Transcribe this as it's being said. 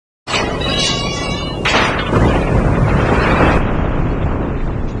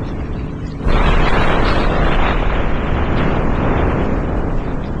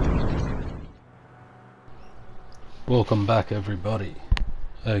Welcome back everybody.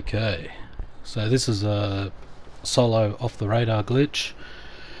 Okay, so this is a solo off the radar glitch.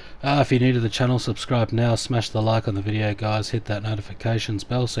 If you're new to the channel, subscribe now, smash the like on the video guys, hit that notifications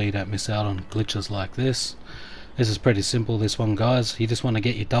bell so you don't miss out on glitches like this. This is pretty simple, this one guys. You just want to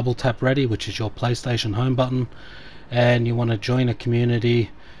get your double tap ready, which is your PlayStation home button, and you want to join a community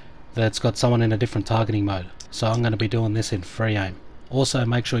that's got someone in a different targeting mode. So I'm going to be doing this in free aim. Also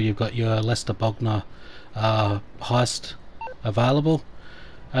make sure you've got your Lester Bogner heist available.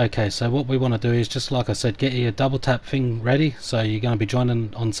 Okay, so what we want to do is, just like I said, get your double tap thing ready. So you're going to be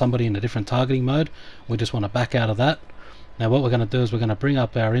joining on somebody in a different targeting mode. We just want to back out of that. Now what we're going to do is we're going to bring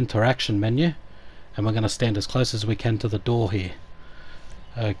up our interaction menu, and we're going to stand as close as we can to the door here.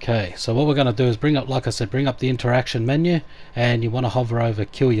 Okay, so what we're going to do is bring up, like I said, bring up the interaction menu, and you want to hover over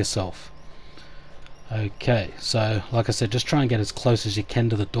kill yourself. Okay, so like I said, just try and get as close as you can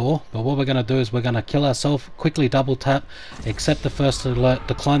to the door. But what we're going to do is we're going to kill ourselves, quickly double tap, accept the first alert,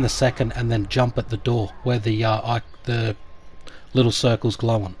 decline the second, and then jump at the door where the little circle's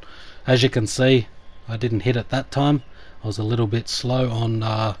glowing. As you can see, I didn't hit it that time. I was a little bit slow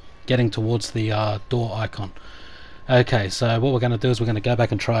on getting towards the door icon. Okay, so what we're going to do is we're going to go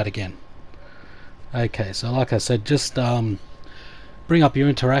back and try it again. Okay, so like I said, just bring up your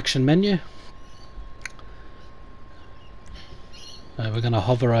interaction menu. We're going to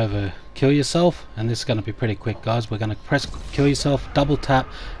hover over kill yourself, and this is going to be pretty quick guys. We're going to press kill yourself, double tap,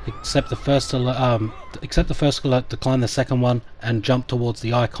 accept the first alert, decline the second one, and jump towards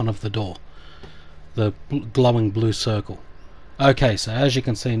the icon of the door, the glowing blue circle. Okay, so as you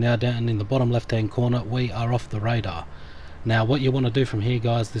can see now, down in the bottom left hand corner, we are off the radar. Now what you want to do from here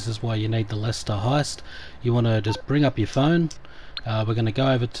guys, this is why you need the Lester heist. You want to just bring up your phone. We're going to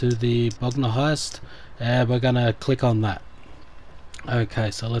go over to the Bogner heist, and we're going to click on that. Okay,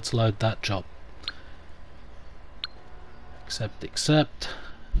 so let's load that job. Accept.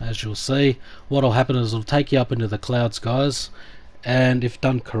 As you'll see, what will happen is it'll take you up into the clouds guys, and if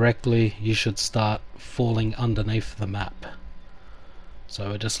done correctly you should start falling underneath the map.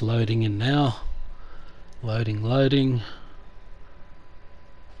 So we're just loading in now. Loading.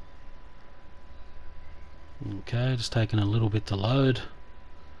 Okay, just taking a little bit to load.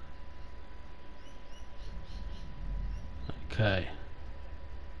 Okay.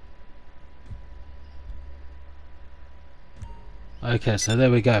 Okay, so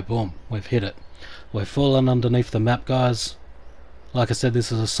there we go, boom, we've hit it. We're falling underneath the map guys. Like I said,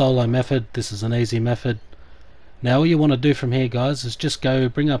 this is a solo method, this is an easy method. Now all you want to do from here guys is just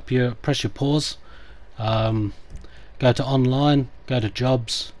press your pause, go to online, go to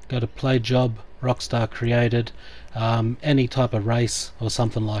jobs, go to play job, Rockstar created, any type of race or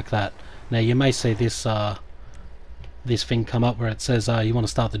something like that. Now you may see this thing come up where it says you want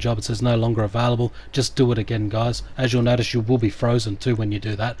to start the job, it says no longer available. Just do it again guys. As you'll notice, you will be frozen too when you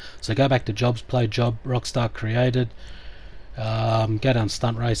do that. So go back to jobs, play job, Rockstar created, go down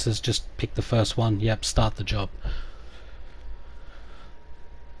stunt races, just pick the first one, yep, start the job.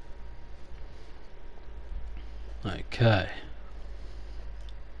 Okay,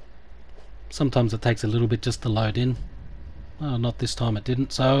 sometimes it takes a little bit just to load in. Oh, not this time it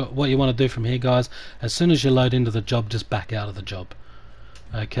didn't. So what you want to do from here guys, as soon as you load into the job, just back out of the job.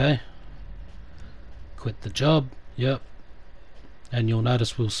 Okay, quit the job, yep, and you'll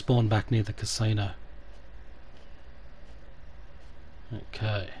notice we'll spawn back near the casino.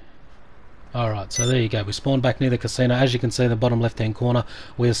 Okay, alright, so there you go, we spawned back near the casino. As you can see in the bottom left hand corner,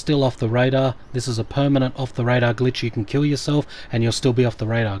 we're still off the radar. This is a permanent off the radar glitch. You can kill yourself and you'll still be off the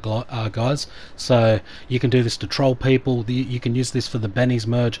radar guys. So you can do this to troll people. You can use this for the Benny's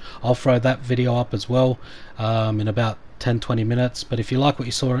merge. I'll throw that video up as well in about 10-20 minutes. But if you like what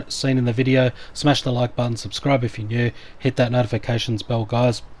you seen in the video, smash the like button, subscribe if you're new, hit that notifications bell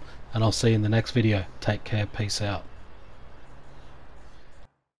guys, and I'll see you in the next video. Take care, peace out.